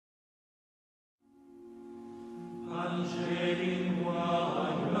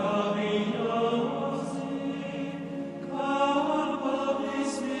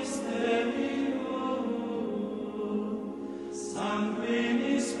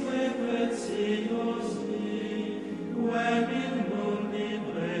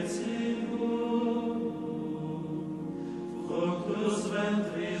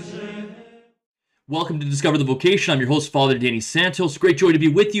Welcome to Discover the Vocation. I'm your host, Father Danny Santos. Great joy to be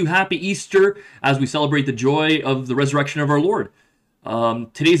with you. Happy Easter as we celebrate the joy of the resurrection of our Lord.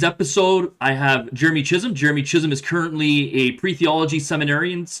 Today's episode, I have Jeremy Chisholm. Jeremy Chisholm is currently a pre-theology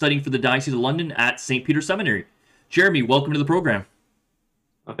seminarian studying for the Diocese of London at St. Peter's Seminary. Jeremy, welcome to the program.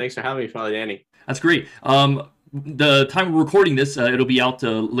 Well, thanks for having me, Father Danny. That's great. The time we're recording this, it'll be out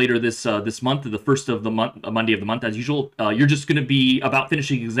later this month, the first of the month, Monday of the month, as usual. You're just going to be about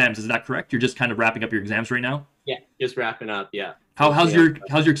finishing exams, is that correct? You're just kind of wrapping up your exams right now. Yeah, just wrapping up. Yeah. How's your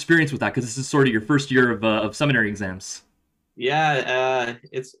experience with that? Because this is sort of your first year of seminary exams. Yeah,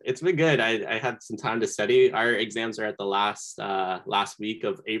 it's been good. I had some time to study. Our exams are at the last week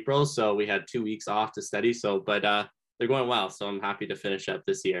of April, so we had 2 weeks off to study. But they're going well, so I'm happy to finish up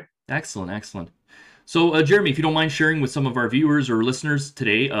this year. Excellent. So, Jeremy, if you don't mind sharing with some of our viewers or listeners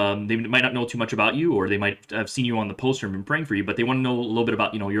today, they might not know too much about you, or they might have seen you on the poster and been praying for you, but they want to know a little bit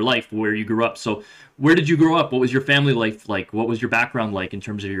about, your life, where you grew up. So, where did you grow up? What was your family life like? What was your background like in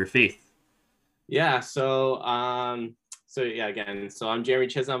terms of your faith? Yeah. So I'm Jeremy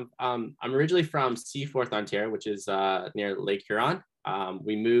Chisholm. I'm originally from Seaforth, Ontario, which is near Lake Huron. My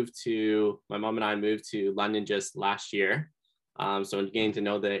mom and I moved to London just last year. So I'm getting to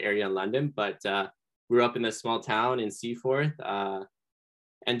know the area in London, but grew up in a small town in Seaforth.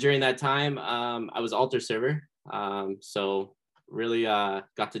 And during that time, I was altar server. So really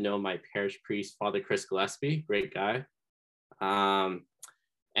got to know my parish priest, Father Chris Gillespie, great guy. So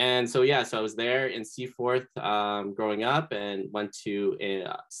I was there in Seaforth growing up and went to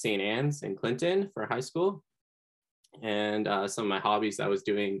St. Anne's in Clinton for high school. And some of my hobbies I was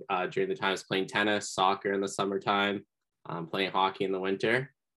doing during the time was playing tennis, soccer in the summertime, playing hockey in the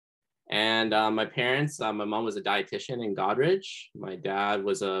winter. And my parents, my mom was a dietitian in Goderich. My dad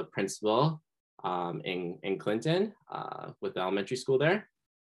was a principal in Clinton with the elementary school there.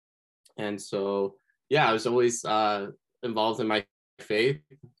 And so, I was always involved in my faith.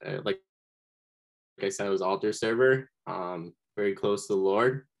 Like I said, I was altar server, very close to the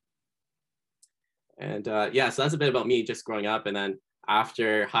Lord. And so that's a bit about me just growing up. And then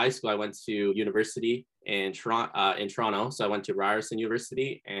after high school, I went to university in Toronto. So I went to Ryerson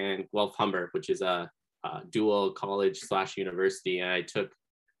University and Guelph Humber, which is a dual college/university. And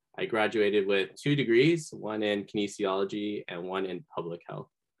I graduated with 2 degrees, one in kinesiology and one in public health.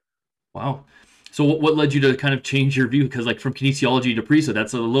 Wow. So what led you to kind of change your view? Because from kinesiology to priesthood,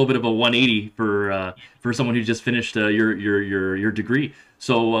 that's a little bit of a 180 for someone who just finished your degree.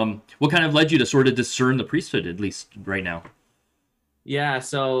 So what kind of led you to sort of discern the priesthood, at least right now? Yeah,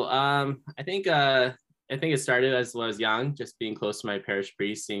 so I think it started as I was young, just being close to my parish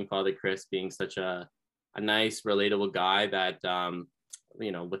priest, seeing Father Chris being such a nice, relatable guy that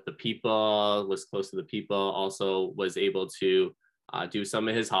with the people, was close to the people, also was able to do some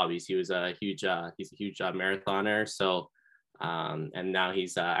of his hobbies. He was he's a huge marathoner. So, and now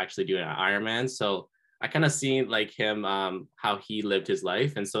he's actually doing an Ironman. So I kind of seen like him, how he lived his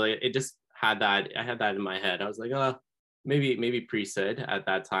life. And so it just I had that in my head. I was like, maybe priesthood at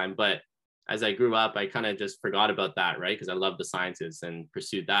that time. But as I grew up, I kind of just forgot about that, right? Because I loved the sciences and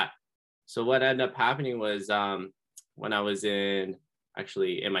pursued that. So what ended up happening was when I was in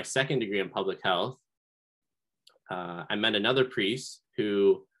my second degree in public health, I met another priest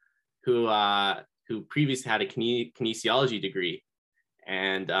who previously had a kinesiology degree,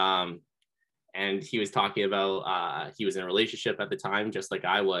 and he was talking about he was in a relationship at the time, just like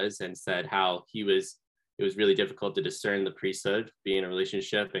I was, and said how it was really difficult to discern the priesthood, being in a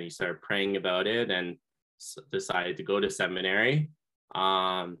relationship, and he started praying about it and decided to go to seminary.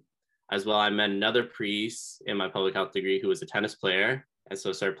 As well, I met another priest in my public health degree who was a tennis player, and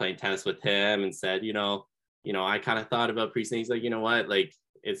so I started playing tennis with him and said, I kind of thought about priesthood. He's like, you know what, like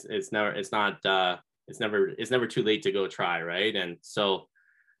it's never too late to go try, right? And so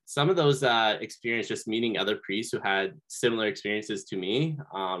some of those experiences, just meeting other priests who had similar experiences to me,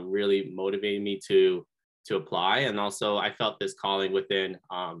 really motivated me to apply. And also I felt this calling within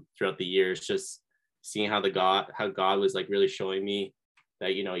throughout the years, just seeing how God was like really showing me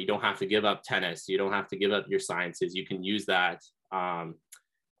that, you don't have to give up tennis, you don't have to give up your sciences, you can use that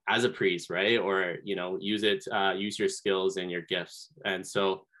as a priest, right? Or, use your skills and your gifts. And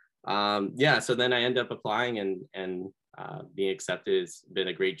so, so then I end up applying and being accepted has been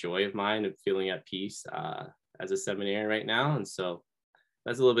a great joy of mine, and feeling at peace as a seminarian right now. And so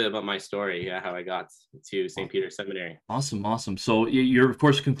that's a little bit about my story, how I got to St. Peter's Seminary. Awesome. So you're, of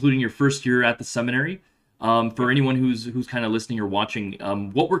course, concluding your first year at the seminary. For anyone who's kind of listening or watching,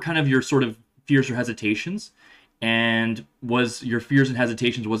 what were kind of your sort of fears or hesitations? And was your fears and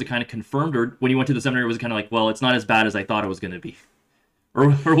hesitations, was it kind of confirmed? Or when you went to the seminary, was it kind of like, well, it's not as bad as I thought it was going to be?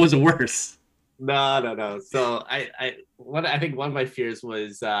 Or was it worse? No. So I think one of my fears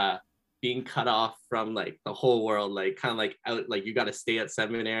was being cut off from like the whole world, like kind of like out, like you got to stay at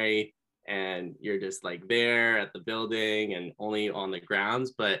seminary and you're just like there at the building and only on the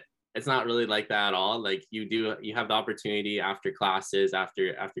grounds. But it's not really like that at all. Like you have the opportunity after classes,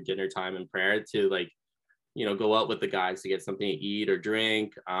 after dinner time and prayer to like, go out with the guys to get something to eat or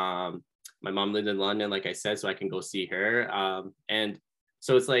drink. My mom lived in London, like I said, so I can go see her. And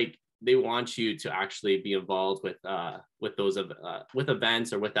so it's like they want you to actually be involved with those with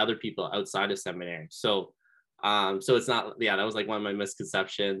events or with other people outside of seminary. So it's not, yeah, that was like one of my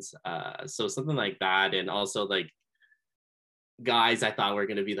misconceptions. So something like that, and also like guys I thought were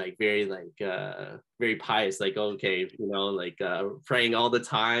going to be like very pious, like okay, like praying all the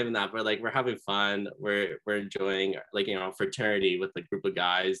time, and that we're having fun, we're enjoying like fraternity with a group of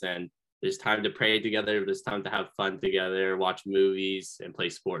guys, and there's time to pray together, there's time to have fun together, watch movies and play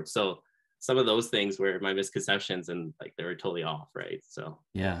sports. So some of those things were my misconceptions, and like they were totally off, right? So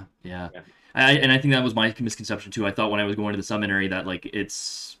Yeah. yeah. And I think that was my misconception too. I thought when I was going to the seminary that like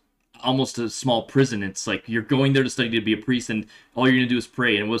it's almost a small prison. It's like you're going there to study to be a priest, and all you're gonna do is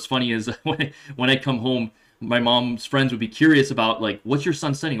pray. And what's funny is when I come home, my mom's friends would be curious about like, what's your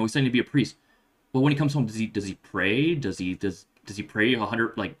son studying? Oh, he's studying to be a priest. Well, when he comes home, does he pray? Does he pray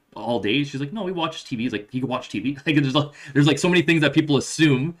 100 like all day? She's like, no, he watches TV. He's like, he can watch TV. Like there's like so many things that people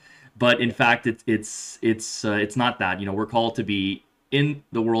assume, but in fact, it's not that. We're called to be in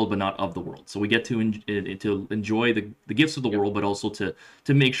the world, but not of the world. So we get to enjoy the gifts of the world, but also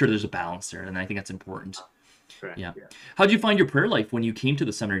to make sure there's a balance there. And I think that's important. Correct. Yeah. How did you find your prayer life when you came to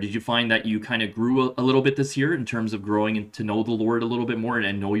the seminary? Did you find that you kind of grew a little bit this year in terms of growing and to know the Lord a little bit more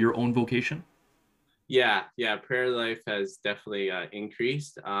and know your own vocation? Yeah, prayer life has definitely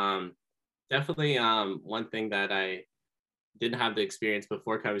increased. Definitely one thing that I didn't have the experience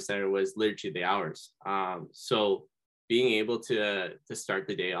before Calvary Center was liturgy of the hours. So being able to start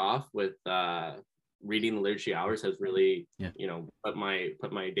the day off with reading the liturgy hours has really, put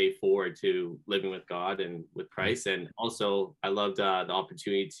my day forward to living with God and with Christ. And also I loved the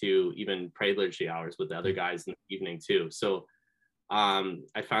opportunity to even pray liturgy hours with the other guys in the evening too. So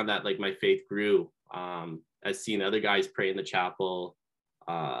I found that like my faith grew as seeing other guys pray in the chapel.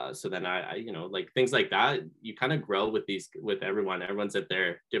 So then I like things like that, you kind of grow with everyone's at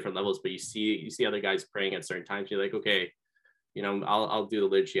their different levels, but you see other guys praying at certain times, you're like, okay, I'll do the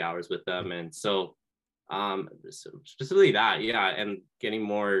liturgy hours with them. And so specifically that, yeah, and getting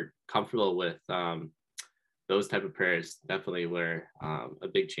more comfortable with those type of prayers definitely were a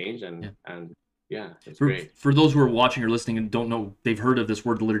big change. And yeah, it's great. For those who are watching or listening and don't know, they've heard of this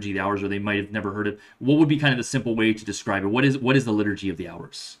word, the liturgy of the hours, or they might have never heard it. What would be kind of the simple way to describe it? What is the liturgy of the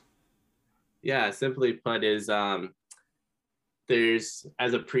hours? Yeah, simply put is there's,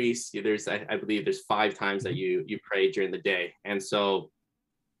 as a priest, I believe there's 5 times that you pray during the day, and so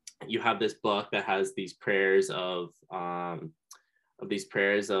you have this book that has these prayers of the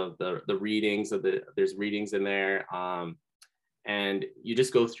readings there's readings in there. And you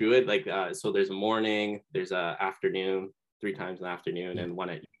just go through it like so there's a morning, there's a afternoon, 3 times in the afternoon, and 1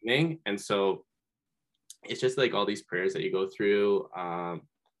 at evening. And so it's just like all these prayers that you go through. I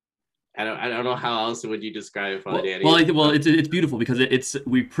don't know how else would you describe it, Father Danny. It's beautiful because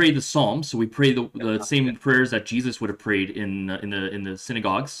we pray the Psalms, so we pray the same prayers that Jesus would have prayed in the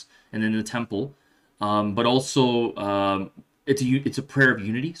synagogues and in the temple, but also it's a prayer of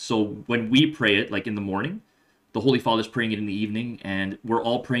unity. So when we pray it like in the morning, the Holy Father's praying it in the evening, and we're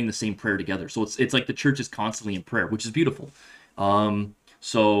all praying the same prayer together. So it's like the church is constantly in prayer, which is beautiful.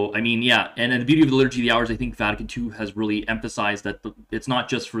 So I mean, yeah, and the beauty of the liturgy of the hours, I think Vatican II has really emphasized that it's not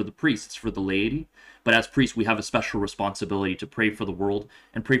just for the priests, it's for the laity. But as priests, we have a special responsibility to pray for the world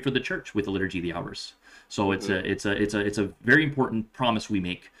and pray for the church with the liturgy of the hours. So it's a very important promise we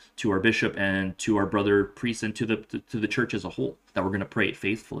make to our bishop and to our brother priests and to the church as a whole, that we're going to pray it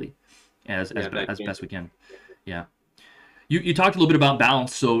faithfully as best we can. Yeah. You talked a little bit about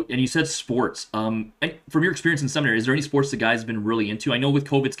balance, and you said sports. And from your experience in seminary, is there any sports the guys have been really into? I know with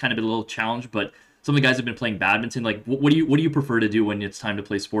COVID, it's kind of been a little challenge, but some of the guys have been playing badminton. Like, what do you prefer to do when it's time to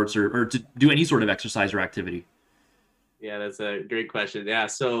play sports or to do any sort of exercise or activity? Yeah, that's a great question. Yeah,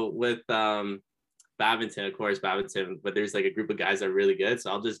 so with badminton, of course, but there's like a group of guys that are really good,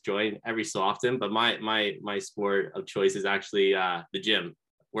 so I'll just join every so often. But my sport of choice is actually the gym,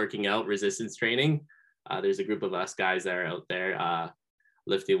 working out, resistance training. There's a group of us guys that are out there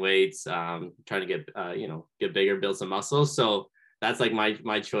lifting weights, trying to get bigger, build some muscles. So that's like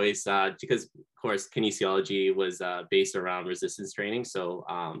my choice, because of course kinesiology was based around resistance training. So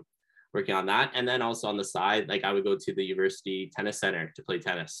working on that. And then also on the side, like I would go to the university tennis center to play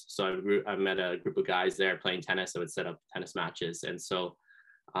tennis. So I met a group of guys there playing tennis. I would set up tennis matches. And so,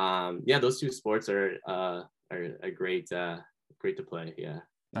 yeah, those two sports are a great to play. Yeah.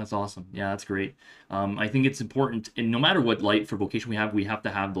 That's awesome. Yeah, that's great. I think it's important, and no matter what light for vocation we have to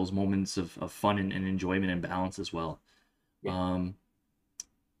have those moments of fun and enjoyment and balance as well. Yeah.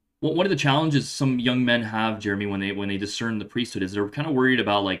 One of the challenges some young men have, Jeremy, when they discern the priesthood is they're kind of worried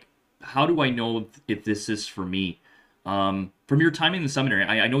about, like, how do I know if this is for me? From your time in the seminary,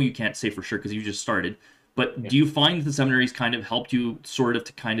 I know you can't say for sure because you just started, but do you find that the seminaries kind of helped you sort of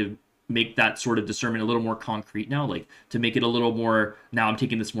to kind of make that sort of discernment a little more concrete now, like to make it a little more, now I'm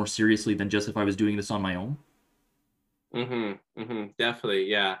taking this more seriously than just if I was doing this on my own? Definitely,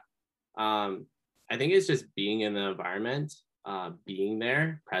 yeah. I think it's just being in the environment, being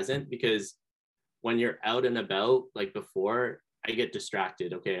there, present, because when you're out and about, like before, I get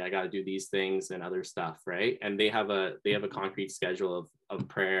distracted. Okay, I got to do these things and other stuff, right? And they have a concrete schedule of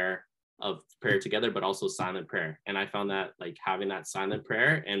prayer together, but also silent prayer. And I found that like having that silent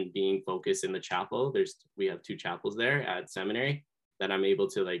prayer and being focused in the chapel, we have 2 chapels there at seminary, that I'm able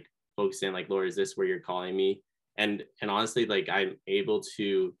to like focus in, like, Lord, is this where you're calling me? And honestly, like I'm able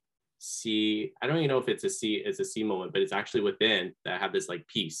to see, I don't even know if it's a see moment, but it's actually within that I have this like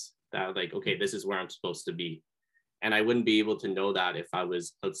peace that like, okay, this is where I'm supposed to be. And I wouldn't be able to know that if I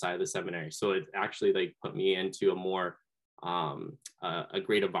was outside of the seminary. So it actually like put me into a more a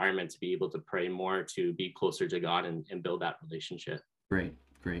great environment to be able to pray more, to be closer to God and build that relationship. Great.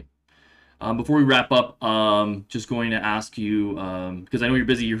 Before we wrap up, just going to ask you, because I know you're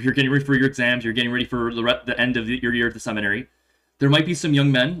busy, you're getting ready for your exams, you're getting ready for the end of your year at the seminary. There might be some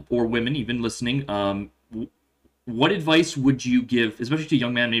young men or women even listening. What advice would you give, especially to a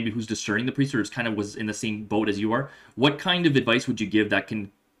young man maybe who's discerning the priesthood or kind of was in the same boat as you are? What kind of advice would you give that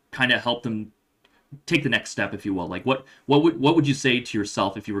can kind of help them take the next step, if you will? Like what would you say to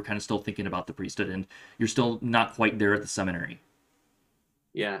yourself if you were kind of still thinking about the priesthood and you're still not quite there at the seminary?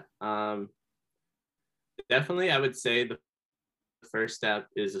 Yeah, definitely. I would say the first step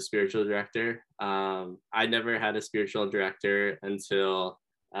is a spiritual director. I never had a spiritual director until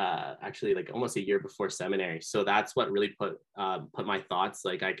actually like almost a year before seminary. So that's what really put my thoughts,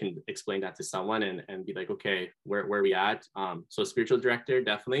 like I can explain that to someone and be like, okay, where are we at? So spiritual director,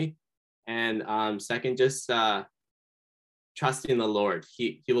 definitely. And second, just trust in the Lord.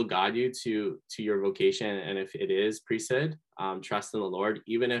 He will guide you to your vocation. And if it is priesthood, trust in the Lord.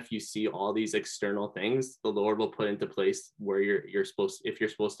 Even if you see all these external things, the Lord will put into place where you're supposed, if you're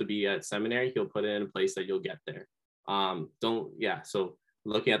supposed to be at seminary, he'll put it in a place that you'll get there. So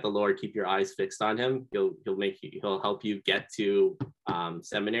looking at the Lord, keep your eyes fixed on him. He'll help you get to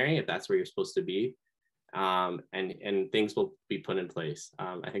seminary if that's where you're supposed to be. And things will be put in place.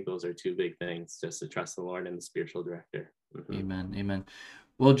 I think those are 2 big things, just to trust the Lord and the spiritual director. Amen.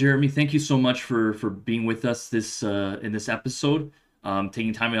 Well, Jeremy, thank you so much for being with us in this episode,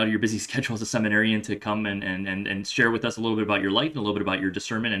 taking time out of your busy schedule as a seminarian to come and share with us a little bit about your life and a little bit about your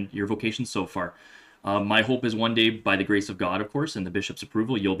discernment and your vocation so far. My hope is one day, by the grace of God, of course, and the bishop's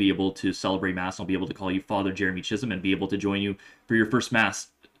approval, you'll be able to celebrate Mass. I'll be able to call you Father Jeremy Chisholm and be able to join you for your first Mass,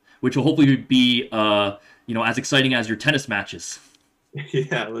 which will hopefully be as exciting as your tennis matches.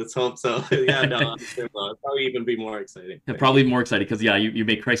 Yeah, let's hope so. Yeah, no, it'll probably even be more exciting. Yeah, probably more exciting because you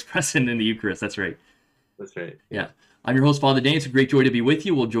make Christ present in the Eucharist. That's right. That's right. Yeah. I'm your host, Father Danny. It's a great joy to be with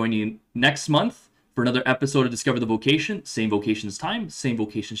you. We'll join you next month for another episode of Discover the Vocation. Same vocations time, same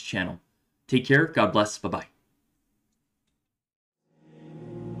vocations channel. Take care. God bless. Bye-bye.